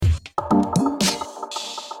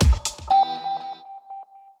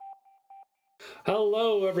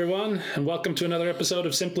everyone, and welcome to another episode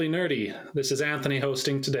of Simply Nerdy. This is Anthony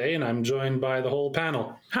hosting today, and I'm joined by the whole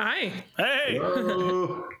panel. Hi. Hey.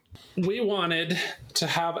 Hello. We wanted to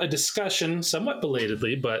have a discussion, somewhat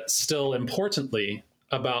belatedly, but still importantly,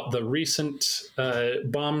 about the recent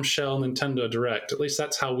bombshell Nintendo Direct. At least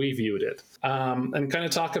that's how we viewed it. And kind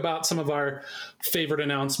of talk about some of our favorite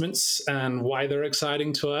announcements and why they're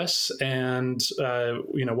exciting to us, and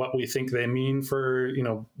what we think they mean for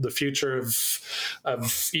the future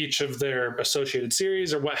of each of their associated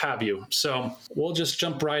series or what have you. So we'll just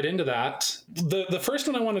jump right into that. The first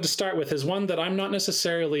one I wanted to start with is one that I'm not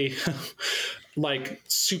necessarily like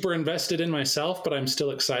super invested in myself, but I'm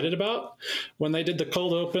still excited about. When they did the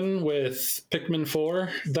cold open with Pikmin 4,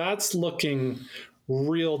 that's looking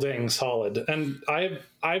real dang solid. And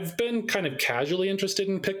I've been kind of casually interested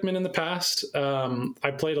in Pikmin in the past.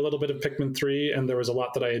 I played a little bit of Pikmin 3, and there was a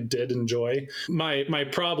lot that I did enjoy. My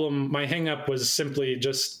hang up was simply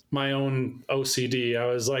just my own OCD. I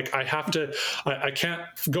was like, I can't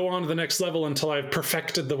go on to the next level until I've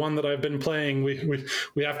perfected the one that I've been playing.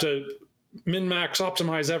 We have to min-max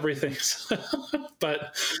optimize everything.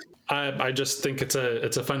 But I just think it's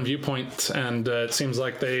a fun viewpoint, and it seems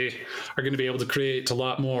like they are going to be able to create a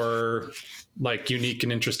lot more like unique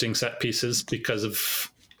and interesting set pieces because of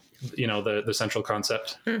the central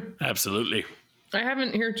concept. Absolutely. I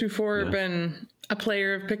haven't heretofore been a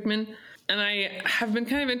player of Pikmin, and I have been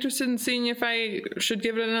kind of interested in seeing if I should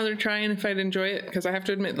give it another try and if I'd enjoy it, because I have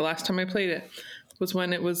to admit the last time I played it was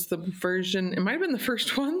when it was the version, it might have been the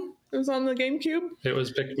first one. It was on the GameCube. It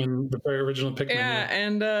was Pikmin, the very original Pikmin. Yeah,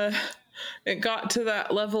 and it got to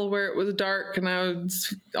that level where it was dark, and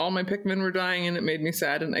all my Pikmin were dying, and it made me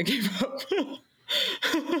sad, and I gave up.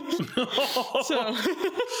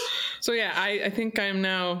 So yeah, I think I'm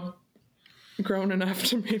now grown enough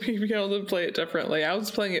to maybe be able to play it differently. I was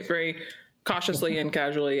playing it very cautiously and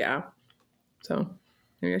casually, yeah. So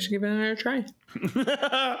maybe I should give it another try.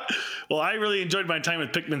 Well, I really enjoyed my time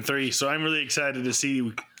with Pikmin 3, so I'm really excited to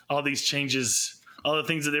see all these changes, all the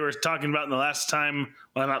things that they were talking about in the last time.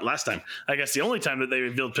 Well, not last time. I guess the only time that they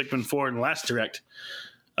revealed Pikmin 4 in the last Direct,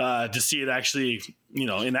 to see it actually,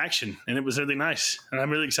 in action. And it was really nice. And I'm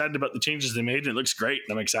really excited about the changes they made. And it looks great.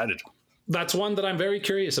 I'm excited. That's one that I'm very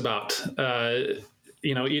curious about.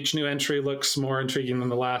 Each new entry looks more intriguing than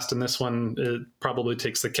the last, and this one probably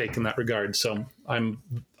takes the cake in that regard. So I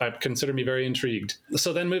consider me very intrigued.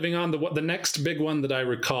 So then moving on, the next big one that I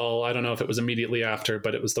recall, I don't know if it was immediately after,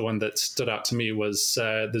 but it was the one that stood out to me, was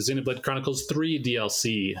the Xenoblade Chronicles 3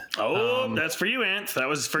 DLC. Oh, that's for you, Ant. That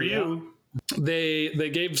was for you. They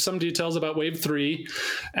gave some details about Wave 3,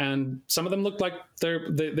 and some of them looked like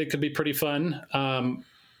they could be pretty fun.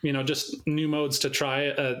 Just new modes to try.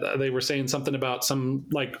 They were saying something about some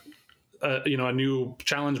a new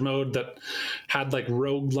challenge mode that had like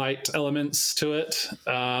roguelite elements to it,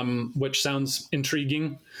 which sounds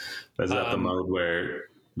intriguing. Is that the mode where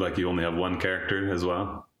like you only have one character as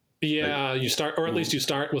well? Yeah, you start, or at least you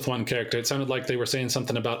start with one character. It sounded like they were saying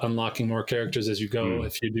something about unlocking more characters as you go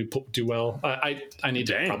if you do well. I need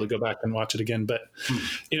to probably go back and watch it again, but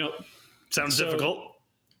sounds difficult.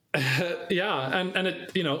 Yeah, and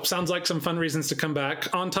it sounds like some fun reasons to come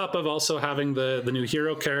back, on top of also having the new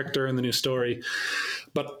hero character and the new story.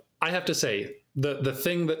 But I have to say, the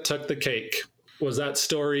thing that took the cake was that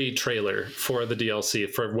story trailer for the DLC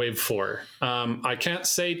for Wave 4. I can't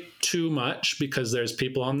say too much because there's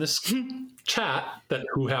people on this chat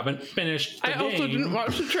who haven't finished the game. I also didn't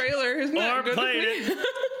watch the trailer. Isn't that good played it.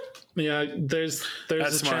 Yeah, there's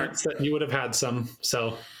a chance that you would have had some,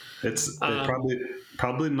 so... It's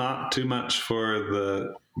probably not too much for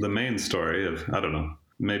the main story of, I don't know,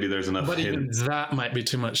 maybe there's enough. But even that might be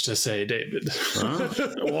too much to say, David. Huh?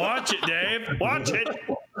 Watch it, Dave. Watch it.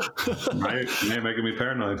 May making me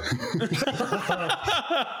paranoid.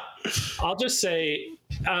 I'll just say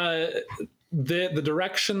the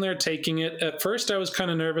direction they're taking it. At first, I was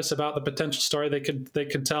kind of nervous about the potential story they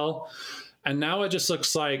could tell, and now it just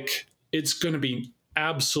looks like it's going to be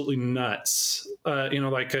absolutely nuts.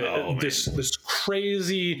 This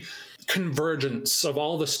crazy convergence of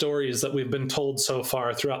all the stories that we've been told so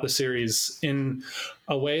far throughout the series in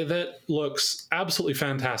a way that looks absolutely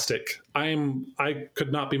fantastic. I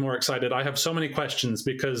could not be more excited. I have so many questions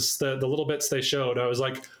because the little bits they showed, I was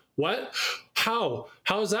like, what? How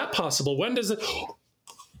is that possible? When does it?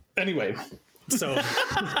 Anyway, so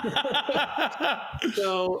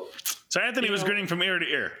Anthony was grinning from ear to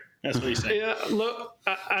ear. That's what he's saying. Yeah, look,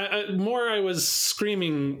 I was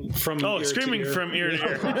screaming from ear screaming to ear. from ear to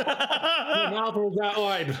ear. My mouth was that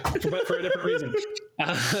wide, but for a different reason.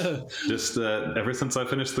 Just ever since I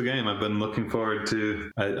finished the game, I've been looking forward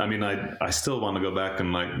to. I still want to go back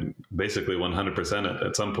and like basically 100% it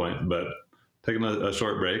at some point, but taking a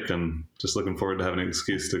short break and just looking forward to having an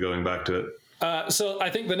excuse to going back to it. So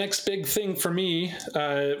I think the next big thing for me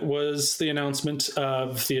was the announcement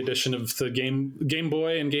of the addition of the Game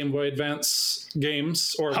Boy and Game Boy Advance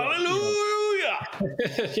games. Or Hallelujah!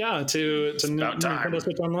 Yeah, to Nintendo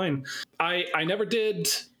Switch Online. I never did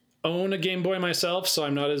own a Game Boy myself, so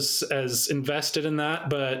I'm not as invested in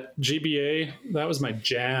that. But GBA, that was my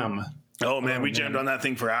jam. Oh man, we jammed on that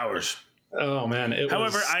thing for hours. Oh man!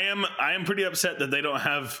 However, I am pretty upset that they don't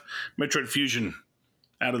have Metroid Fusion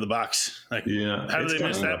out of the box. Like, yeah, how do they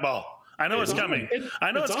miss that ball? I know it's coming.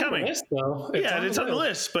 I know it's coming. List, though. It's on the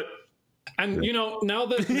list, but and now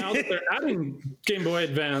that they're adding Game Boy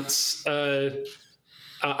Advance,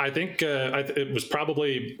 I think it was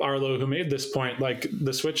probably Arlo who made this point. Like,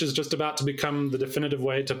 the Switch is just about to become the definitive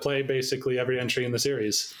way to play basically every entry in the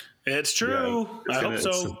series. It's true. Yeah, I hope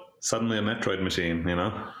so. Suddenly a Metroid machine,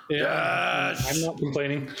 Yeah, I'm not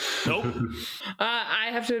complaining. Nope. I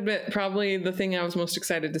have to admit, probably the thing I was most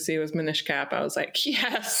excited to see was Minish Cap. I was like,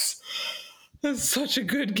 yes, that's such a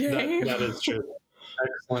good game. That is true.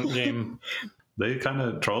 Excellent game. They kind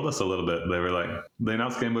of trolled us a little bit. They were like, they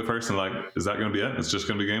announced Game Boy first and like, is that going to be it? It's just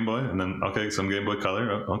going to be Game Boy? And then, okay, some Game Boy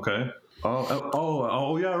Color. Okay.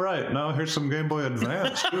 Oh, yeah, right. Now here's some Game Boy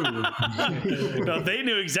Advance, too. No, they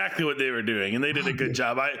knew exactly what they were doing, and they did a good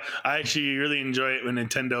job. I actually really enjoy it when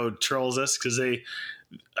Nintendo trolls us, because they...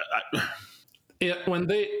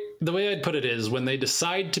 the way I'd put it is, when they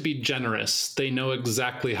decide to be generous, they know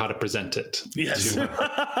exactly how to present it. Yes.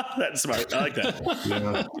 That's smart. I like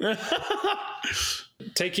that. Yeah.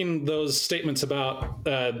 Taking those statements about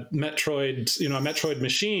Metroid, a Metroid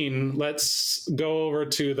machine, let's go over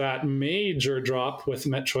to that major drop with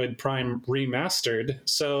Metroid Prime Remastered.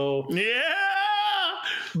 So yeah,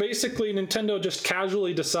 basically Nintendo just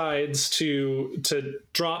casually decides to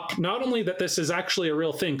drop, not only that this is actually a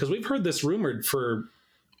real thing, because we've heard this rumored for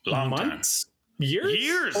months,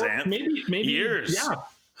 years, maybe years. Yeah.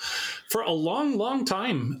 For a long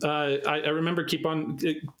time. I remember keeping on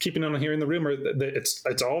hearing the rumor that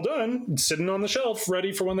it's all done, it's sitting on the shelf,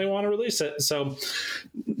 ready for when they want to release it. So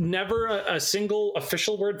never a single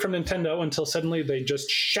official word from Nintendo until suddenly they just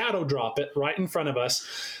shadow drop it right in front of us.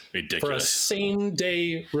 Ridiculous. For a same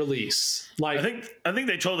day release. Like, I think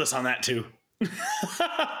they told us on that too.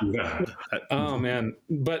 Yeah. Oh man,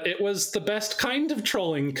 but it was the best kind of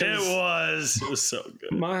trolling. It was so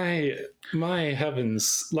good. My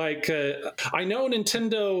heavens. Like, I know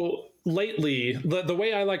Nintendo lately, the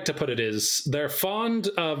way I like to put it is, they're fond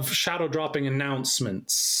of shadow dropping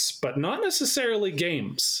announcements, but not necessarily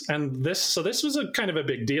games. And this was a kind of a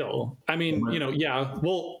big deal. I mean,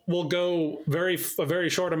 we'll go a very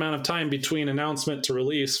short amount of time between announcement to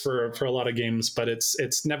release for a lot of games, but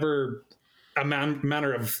it's never a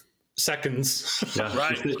matter of seconds. Yeah,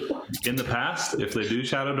 right. In the past, if they do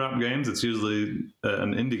shadow drop games, it's usually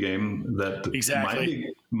an indie game that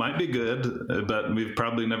might be good, but we've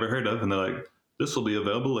probably never heard of, and they're like, this will be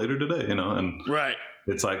available later today, and right.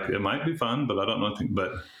 It's like, it might be fun, but I don't know.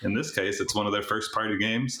 But in this case, it's one of their first party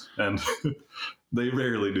games, and they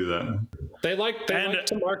rarely do that. They like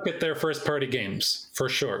to market their first party games, for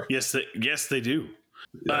sure. Yes, they do.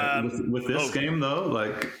 With this game, though,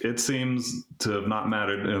 like, it seems to have not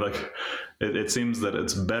mattered. Like, it seems that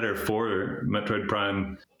it's better for Metroid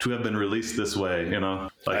Prime to have been released this way.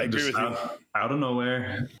 Like, I agree with you. Out of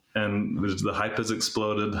nowhere, and the hype has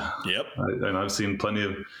exploded. Yep. And I've seen plenty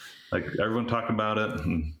of, like, everyone talking about it.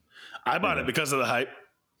 And, I bought it because of the hype.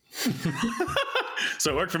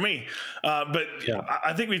 So it worked for me. But yeah.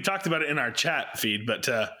 I think we've talked about it in our chat feed, but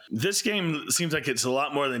this game seems like it's a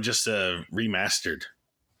lot more than just remastered.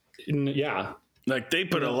 Yeah. Like, they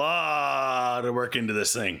put a lot of work into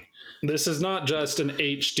this thing. This is not just an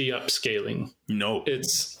HD upscaling. No.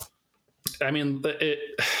 It's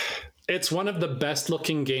one of the best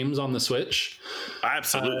looking games on the Switch.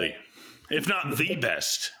 Absolutely. If not the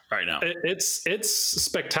best right now. It's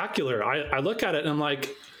spectacular. I look at it and I'm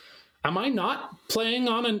like, am I not playing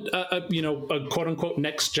on a quote unquote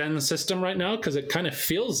next gen system right now? Because it kind of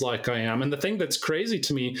feels like I am. And the thing that's crazy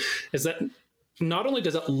to me is that not only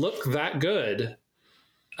does it look that good,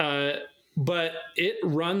 but it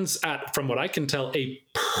runs at, from what I can tell, a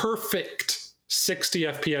perfect 60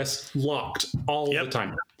 FPS locked all the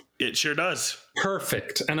time. It sure does.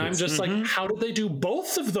 Perfect. And I'm just like, how did they do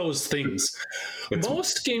both of those things?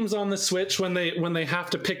 Most games on the Switch, when they have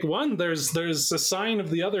to pick one, there's a sign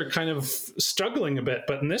of the other kind of struggling a bit.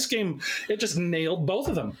 But in this game, it just nailed both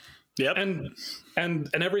of them. Yep. And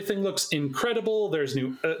everything looks incredible. There's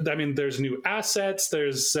new assets.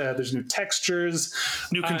 There's new textures,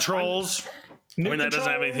 new controls. That doesn't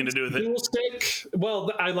have anything to do with it. Dual stick. Well,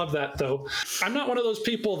 I love that though. I'm not one of those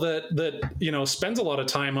people that spends a lot of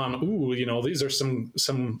time on. These are some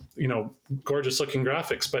gorgeous looking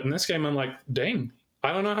graphics. But in this game, I'm like, dang.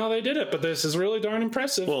 I don't know how they did it, but this is really darn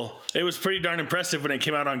impressive. Well, it was pretty darn impressive when it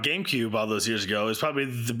came out on GameCube all those years ago. It was probably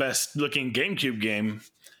the best looking GameCube game.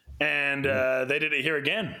 And they did it here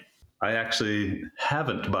again. I actually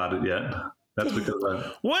haven't bought it yet. That's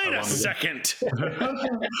because Wait a second.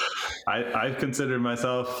 I consider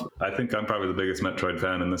myself, I think I'm probably the biggest Metroid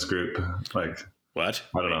fan in this group. Like, what?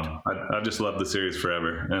 I don't know. I've just loved the series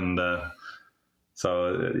forever. And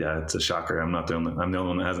so, yeah, it's a shocker. I'm the only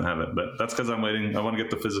one that hasn't had it. But that's because I'm waiting. I want to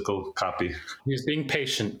get the physical copy. He's being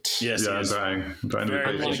patient. Yes, yeah, I'm trying to be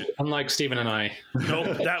patient. Unlike Stephen and I.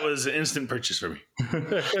 Nope, that was an instant purchase for me.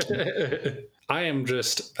 I am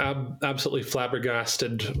just absolutely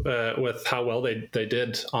flabbergasted with how well they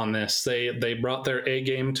did on this. They brought their A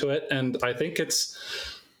game to it, and I think it's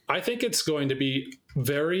going to be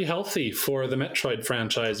very healthy for the Metroid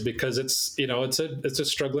franchise because it's a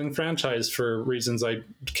struggling franchise for reasons I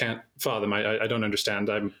can't fathom. I don't understand.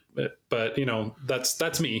 But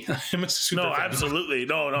that's me. I'm a super fan. Absolutely.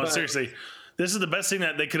 No, seriously. This is the best thing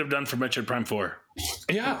that they could have done for Metroid Prime 4.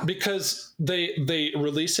 Yeah, because they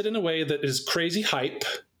release it in a way that is crazy hype.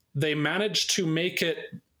 They managed to make it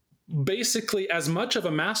basically as much of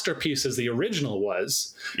a masterpiece as the original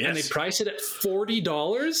was. Yes. And they priced it at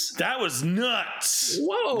 $40. That was nuts.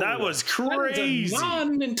 Whoa. That was crazy. That is a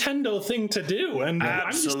non-Nintendo thing to do. And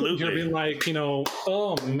absolutely. I'm just going to be like,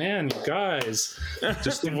 oh man, you guys.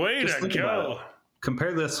 Just way to go.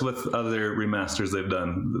 Compare this with other remasters they've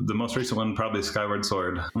done. The most recent one, probably Skyward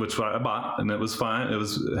Sword, which I bought, and it was fine.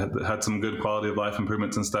 It had some good quality of life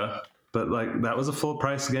improvements and stuff. But that was a full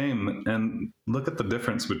price game, and look at the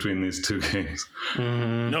difference between these two games.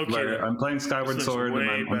 Mm-hmm. No kidding. I'm playing Skyward Sword,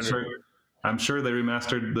 and I'm sure they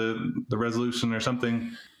remastered the resolution or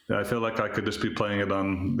something. I feel like I could just be playing it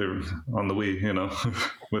on the Wii,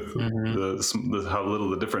 with the how little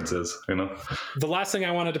the difference is, The last thing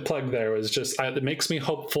I wanted to plug there was just it makes me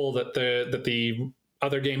hopeful that the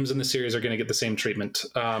other games in the series are going to get the same treatment.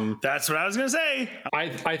 That's what I was going to say.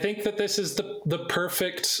 I think that this is the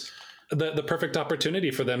perfect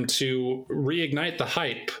opportunity for them to reignite the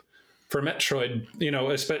hype for Metroid,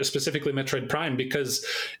 specifically Metroid Prime, because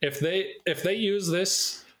if they use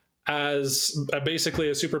this as basically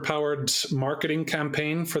a superpowered marketing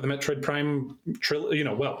campaign for the Metroid Prime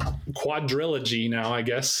quadrilogy now, I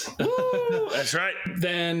guess. Ooh, that's right.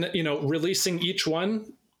 Then, releasing each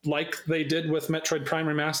one like they did with Metroid Prime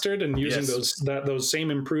Remastered and using those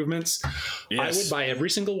same improvements, I would buy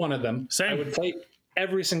every single one of them. Same. I would play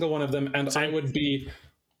every single one of them, and I would be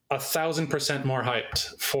 1,000% more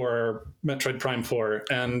hyped for Metroid Prime 4,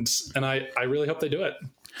 and I really hope they do it.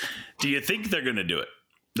 Do you think they're going to do it?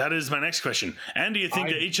 That is my next question. And do you think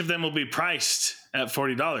that each of them will be priced at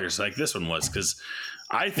 $40 like this one was? Because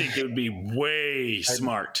I think it would be way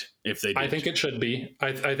smart if they did. I think it should be.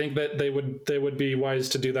 I think that they would be wise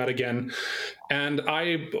to do that again. And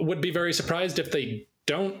I would be very surprised if they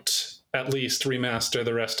don't at least remaster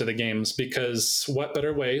the rest of the games, because what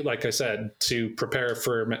better way, like I said, to prepare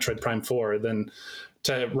for Metroid Prime 4 than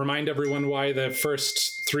to remind everyone why the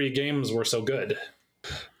first 3 games were so good.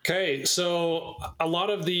 Okay, so a lot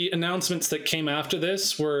of the announcements that came after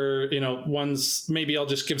this were, ones maybe I'll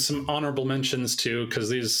just give some honorable mentions to, because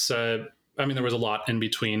these, there was a lot in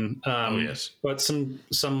between. But so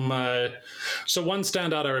one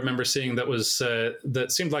standout I remember seeing that was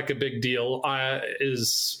that seemed like a big deal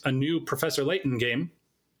is a new Professor Layton game.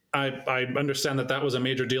 I understand that was a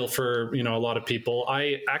major deal for a lot of people.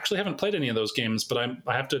 I actually haven't played any of those games, but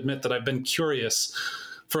I have to admit that I've been curious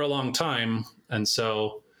for a long time, and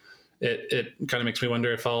so it kind of makes me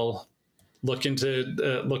wonder if I'll look into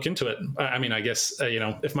it. I guess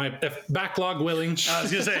if backlog willing. I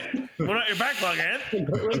was gonna say, what about your backlog, Ed?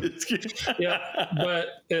 Yeah,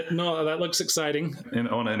 but that looks exciting. And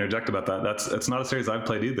I want to interject about that. It's not a series I've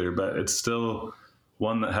played either, but it's still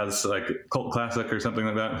one that has like cult classic or something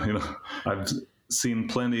like that. I've seen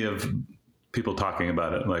plenty of people talking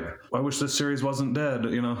about it. Like, I wish this series wasn't dead.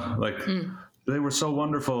 They were so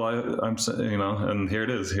wonderful. And here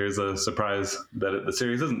it is. Here's a surprise that the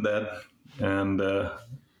series isn't dead. And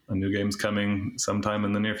a new game's coming sometime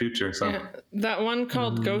in the near future. So Yeah, that one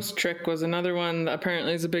called Ghost Trick was another one that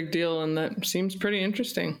apparently is a big deal and that seems pretty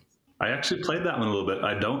interesting. I actually played that one a little bit.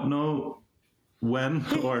 I don't know when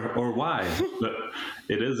or why, but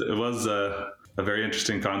it was a very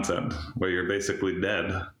interesting concept where you're basically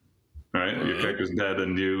dead, right? Your character's dead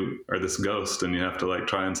and you are this ghost and you have to like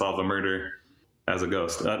try and solve a murder as a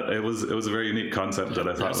ghost. It was a very unique concept that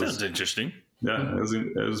I thought That was sounds interesting. Yeah,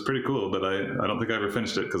 it was pretty cool, but I don't think I ever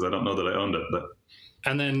finished it because I don't know that I owned it. But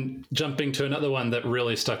And then jumping to another one that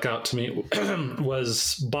really stuck out to me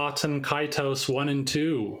was Baten Kaitos 1 and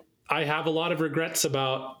 2. I have a lot of regrets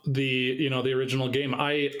about the original game.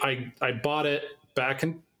 I bought it back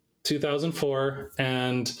in 2004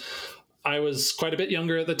 and I was quite a bit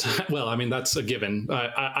younger at the time. Well, I mean, that's a given.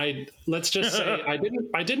 I let's just say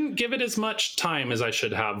I didn't give it as much time as I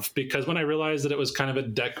should have, because when I realized that it was kind of a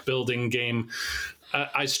deck building game,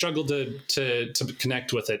 I struggled to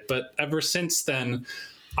connect with it. But ever since then,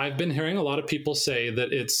 I've been hearing a lot of people say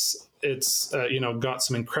that it's got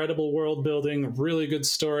some incredible world building, really good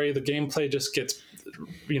story. The gameplay just gets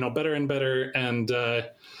better and better. And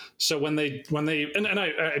so when they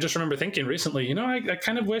I just remember thinking recently, I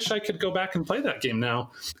kind of wish I could go back and play that game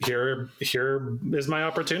now. Here is my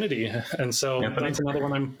opportunity, and so that's another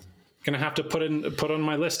one I'm gonna have to put on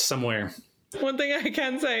my list somewhere. One thing I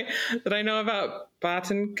can say that I know about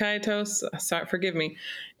Baten Kaitos, sorry, forgive me,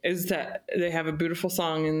 is that they have a beautiful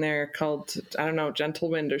song in there called, I don't know, Gentle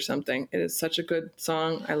Wind or something. It is such a good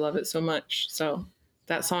song. I love it so much. So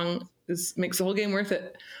that song makes the whole game worth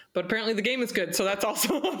it. But apparently the game is good, so that's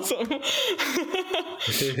also awesome.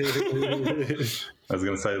 I was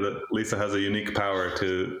going to say that Lisa has a unique power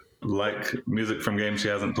to like music from games she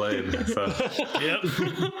hasn't played. So. Yep.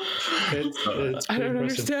 It's I don't impressive.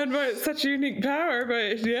 understand why it's such a unique power,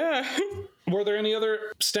 but yeah. Were there any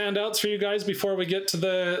other standouts for you guys before we get to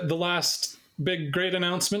the last big great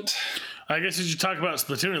announcement? I guess we should talk about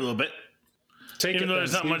Splatoon a little bit, even though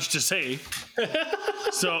there's not much to say.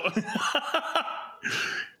 So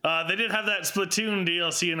they did have that Splatoon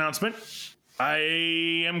DLC announcement. I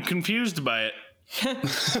am confused by it.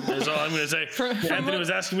 That's all I'm going to say. Anthony was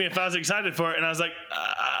asking me if I was excited for it, and I was like,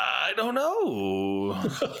 I don't know.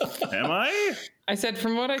 Am I? I said,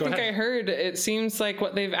 from what I think ahead. I heard, it seems like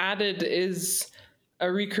what they've added is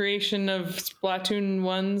a recreation of Splatoon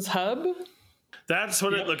 1's hub. That's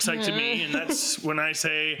what it looks like to me, and that's when I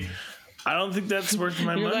say, I don't think that's worth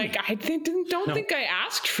my You're money. like, I don't think I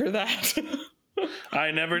asked for that. I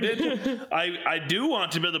never did. I do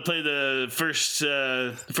want to be able to play the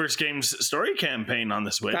first game's story campaign on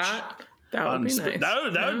the Switch. That would be nice.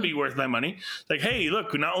 That would be worth my money. Like, hey,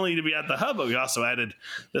 look, not only did we add the hub, but we also added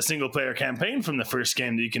the single player campaign from the first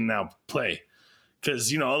game that you can now play.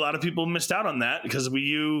 Because, a lot of people missed out on that because Wii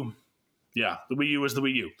U. Yeah, the Wii U was the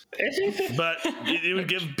Wii U. But it would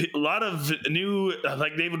give a lot of new,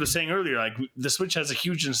 like David was saying earlier, like the Switch has a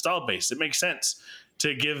huge install base. It makes sense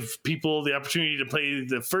to give people the opportunity to play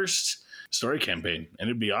the first story campaign, and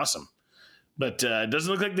it'd be awesome. But it doesn't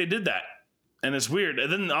look like they did that. And it's weird.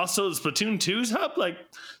 And then also Splatoon 2's hub, like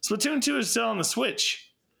Splatoon 2 is still on the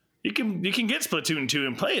Switch. You can get Splatoon 2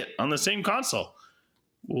 and play it on the same console.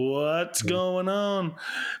 What's going on?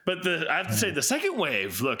 But I have to say the second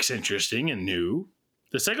wave looks interesting and new.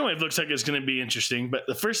 The second wave looks like it's going to be interesting, but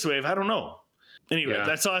the first wave, I don't know. Anyway,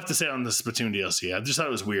 That's all I have to say on the Splatoon DLC. I just thought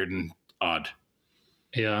it was weird and odd.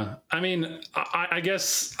 Yeah. I mean, I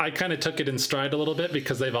guess I kind of took it in stride a little bit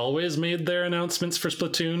because they've always made their announcements for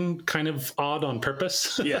Splatoon kind of odd on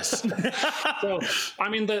purpose. Yes. So, I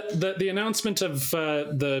mean, the announcement of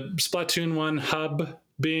the Splatoon 1 hub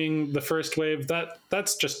being the first wave,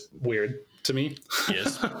 that's just weird to me.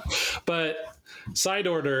 Yes. But side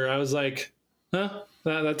order, I was like, huh?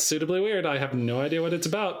 That's suitably weird. I have no idea what it's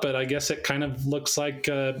about, but I guess it kind of looks like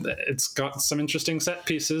it's got some interesting set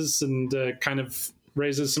pieces and kind of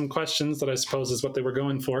raises some questions that I suppose is what they were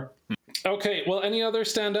going for. Okay, well, any other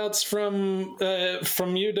standouts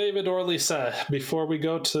from you, David or Lisa, before we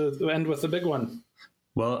go to end with the big one?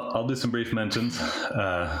 Well, I'll do some brief mentions.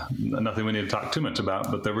 Nothing we need to talk too much about,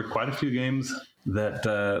 but there were quite a few games that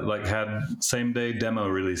had same day demo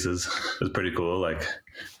releases. It was pretty cool. Like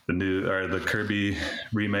the Kirby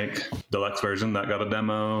remake deluxe version that got a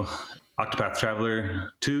demo. Octopath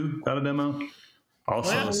Traveler 2 got a demo.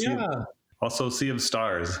 Also, Also, Sea of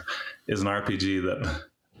Stars is an RPG that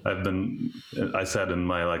I said in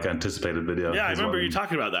my anticipated video. Yeah, I remember you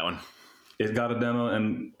talking about that one. It got a demo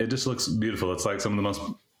and it just looks beautiful. It's like some of the most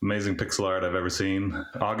amazing pixel art I've ever seen.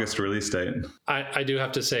 August release date. I do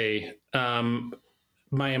have to say,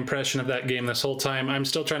 my impression of that game this whole time. I'm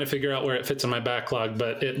still trying to figure out where it fits in my backlog,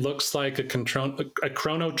 but it looks like a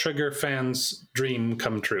Chrono Trigger fan's dream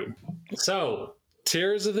come true. So,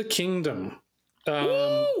 Tears of the Kingdom.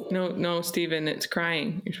 No, Steven, it's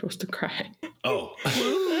crying. You're supposed to cry. Oh.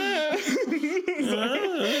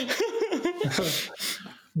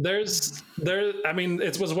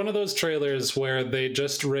 It was one of those trailers where they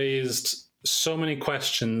just raised so many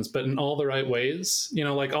questions, but in all the right ways. You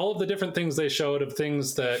know, like all of the different things they showed of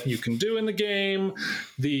things that you can do in the game,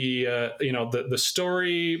 the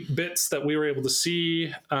story bits that we were able to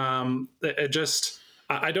see.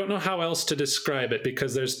 I don't know how else to describe it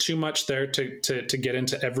because there's too much there to get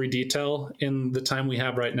into every detail in the time we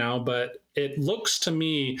have right now. But it looks to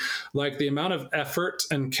me like the amount of effort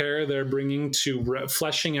and care they're bringing to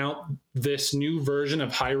fleshing out this new version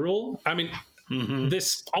of Hyrule. I mean,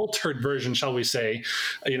 this altered version, shall we say,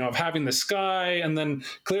 of having the sky, and then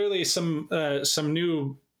clearly some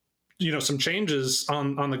new, some changes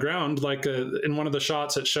on the ground. Like in one of the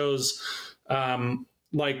shots, it shows some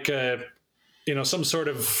sort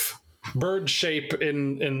of bird shape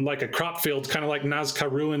in like a crop field, kind of like Nazca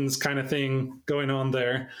ruins kind of thing going on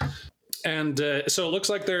there. And so it looks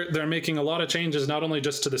like they're making a lot of changes, not only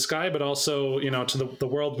just to the sky, but also, to the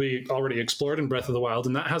world we already explored in Breath of the Wild.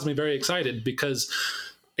 And that has me very excited because,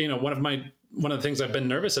 one of the things I've been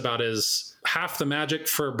nervous about is half the magic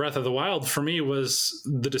for Breath of the Wild for me was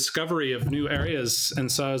the discovery of new areas.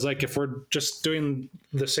 And so I was like, if we're just doing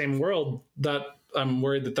the same world, that I'm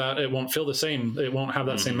worried that it won't feel the same. It won't have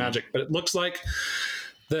that same magic, but it looks like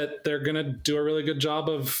that they're going to do a really good job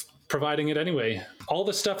of providing it anyway. All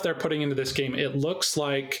the stuff they're putting into this game, it looks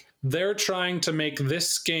like they're trying to make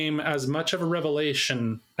this game as much of a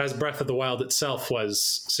revelation as Breath of the Wild itself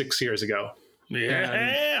was 6 years ago. Yeah.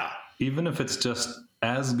 And even if it's just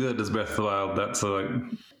as good as Breath of the Wild, that's a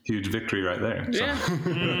huge victory right there. So.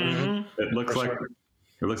 Yeah. It looks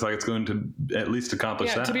like it's going to at least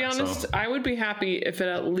accomplish that. Yeah, to be honest, I would be happy if it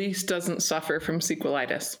at least doesn't suffer from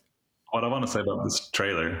sequelitis. What I want to say about this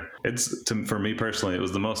trailer, for me personally, it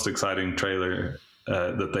was the most exciting trailer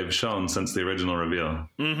that they've shown since the original reveal.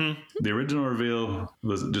 Mm-hmm. The original reveal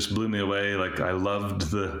just blew me away. Like, I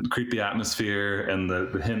loved the creepy atmosphere and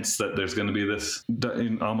the hints that there's going to be this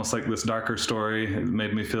almost like this darker story. It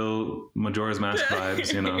made me feel Majora's Mask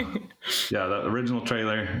vibes, Yeah, that original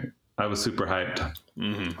trailer, I was super hyped.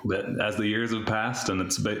 Mm-hmm. But as the years have passed, and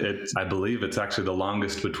I believe it's actually the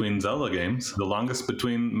longest between Zelda games, the longest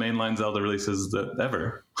between mainline Zelda releases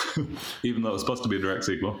ever, even though it was supposed to be a direct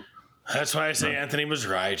sequel. That's why I say Anthony was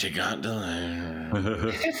right. It got delayed.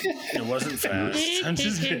 It wasn't fast.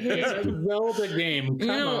 Zelda game.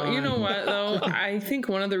 You know what though? I think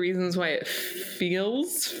one of the reasons why it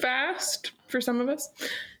feels fast for some of us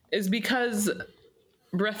is because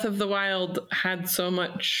Breath of the Wild had so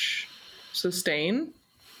much sustain.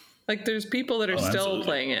 Like, there's people that are still absolutely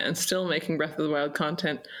playing it and still making Breath of the Wild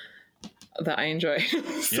content that I enjoy.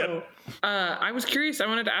 So I was curious. I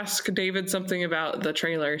wanted to ask David something about the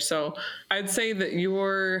trailer. So I'd say that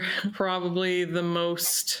you're probably the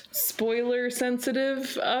most spoiler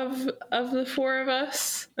sensitive of the four of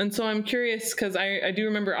us. And so I'm curious because I do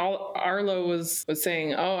remember Arlo was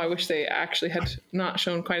saying, oh, I wish they actually had not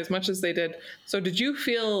shown quite as much as they did. So did you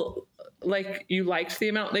feel like you liked the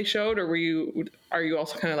amount they showed, or are you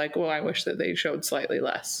also kind of like, well, I wish that they showed slightly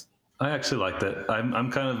less? I actually liked it.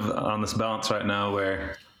 I'm kind of on this balance right now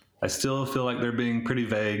where I still feel like they're being pretty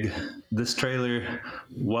vague. This trailer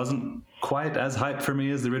wasn't quite as hyped for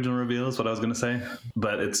me as the original reveal is what I was going to say,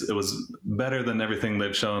 but it was better than everything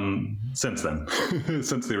they've shown since then,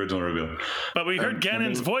 since the original reveal. But we heard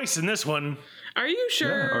Ganon's voice in this one. Are you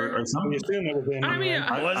sure? Yeah, or something. I mean,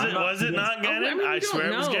 was it not Ganon? I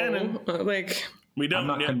swear it was Ganon. We don't.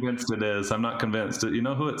 I'm not convinced it is. I'm not convinced. You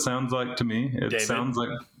know who it sounds like to me? It sounds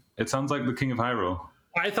like the King of Hyrule.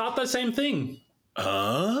 I thought the same thing.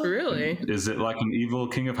 Really? Is it like an evil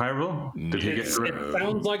King of Hyrule? Did he get? It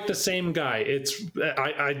sounds like the same guy.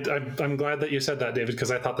 I'm glad that you said that, David,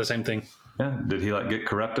 because I thought the same thing. Yeah. Did he get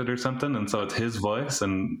corrupted or something? And so it's his voice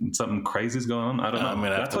and something crazy's going on. I don't know. I'm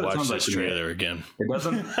gonna have to watch this trailer again. It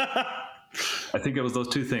doesn't. I think it was those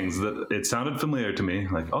two things that it sounded familiar to me.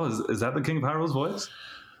 Like, oh, is that the King of Hyrule's voice?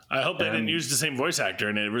 I hope they didn't use the same voice actor,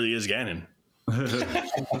 and it really is Ganon.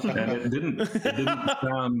 And it didn't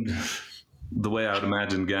sound the way I would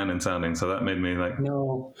imagine Ganon sounding, so that made me like,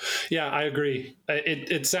 no. Yeah, I agree. It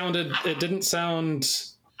didn't sound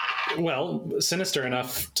sinister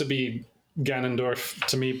enough to be Ganondorf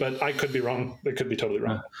to me, but I could be wrong. It could be totally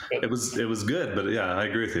wrong. But it was good, but yeah, I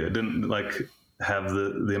agree with you. It didn't have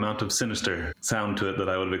the amount of sinister sound to it that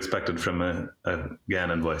I would have expected from a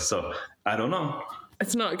Ganon voice. So I don't know.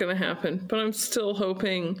 it's not going to happen. But I'm still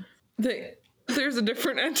hoping that there's a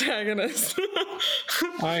different antagonist.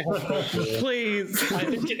 I hope so. Please. I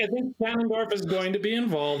think Ganondorf is going to be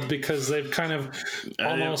involved because they've kind of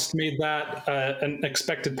almost made that an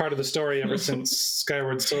expected part of the story ever since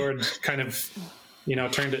Skyward Sword kind of,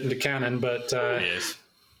 turned it into canon. But Yes.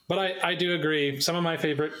 but I do agree. Some of my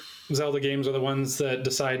favorite Zelda games are the ones that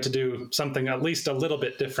decide to do something at least a little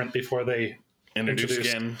bit different before they Introduce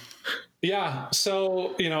introduce. again. Yeah,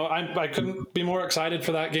 so I couldn't be more excited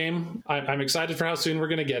for that game. I'm excited for how soon we're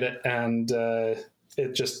going to get it, and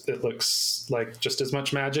it looks like just as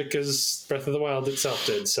much magic as Breath of the Wild itself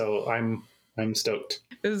did. So I'm stoked.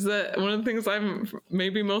 Is that one of the things I'm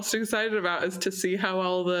maybe most excited about is to see how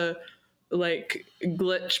all the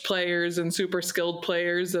glitch players and super skilled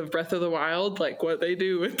players of Breath of the Wild, what they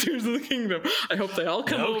do with Tears of the Kingdom. I hope they all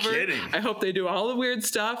come over. Kidding. I hope they do all the weird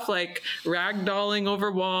stuff like ragdolling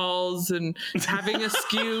over walls and having a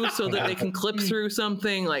skew so that they can clip through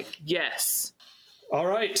something. Yes. All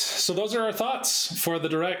right, so those are our thoughts for the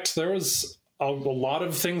Direct. There was a lot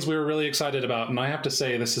of things we were really excited about, and I have to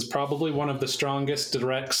say this is probably one of the strongest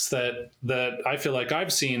Directs that I feel like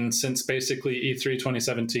I've seen since basically E3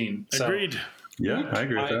 2017. So Agreed. Yeah, I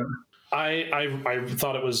agree with that. I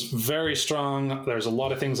thought it was very strong. There's a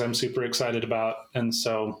lot of things I'm super excited about, and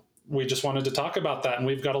so we just wanted to talk about that, and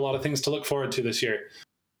we've got a lot of things to look forward to this year.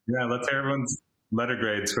 Yeah, let's hear everyone's letter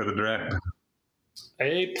grades for the Direct.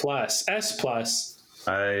 A+, S+.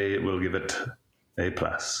 I will give it A+.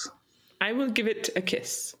 I will give it a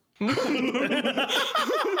kiss. I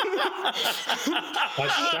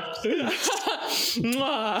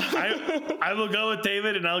will go with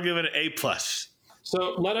David, and I'll give it an A+.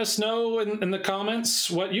 So let us know in the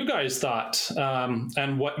comments what you guys thought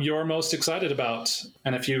and what you're most excited about,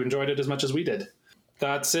 and if you enjoyed it as much as we did.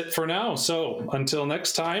 That's it for now. So until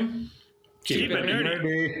next time, Keep it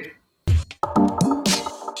nerdy.